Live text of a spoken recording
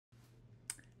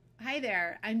Hi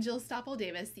there, I'm Jill Stoppel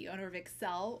Davis, the owner of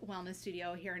Excel Wellness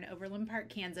Studio here in Overland Park,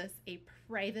 Kansas, a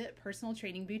private personal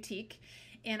training boutique.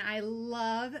 And I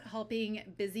love helping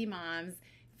busy moms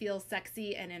feel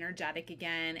sexy and energetic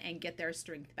again and get their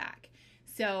strength back.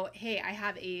 So, hey, I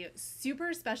have a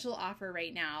super special offer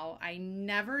right now. I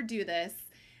never do this,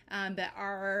 but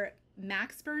our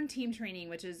Max Burn Team Training,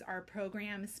 which is our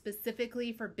program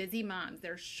specifically for busy moms,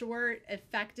 they're short,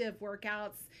 effective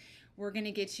workouts. We're going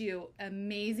to get you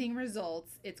amazing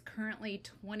results. It's currently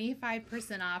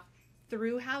 25% off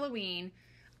through Halloween.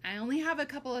 I only have a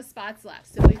couple of spots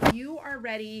left. So if you are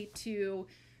ready to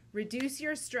reduce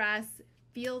your stress,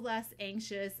 feel less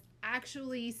anxious,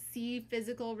 actually see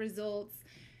physical results,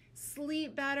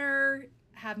 sleep better,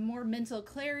 have more mental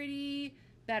clarity,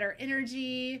 better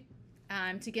energy,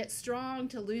 to get strong,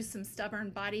 to lose some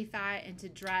stubborn body fat, and to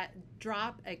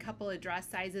drop a couple of dress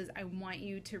sizes, I want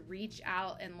you to reach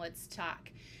out and let's talk.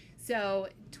 So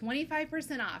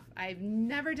 25% off. I've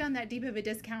never done that deep of a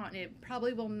discount, and it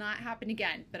probably will not happen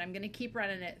again, but I'm going to keep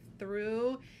running it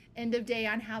through end of day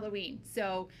on Halloween.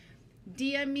 So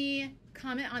DM me,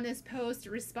 comment on this post,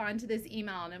 respond to this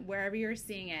email, and wherever you're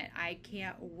seeing it, I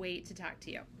can't wait to talk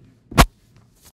to you.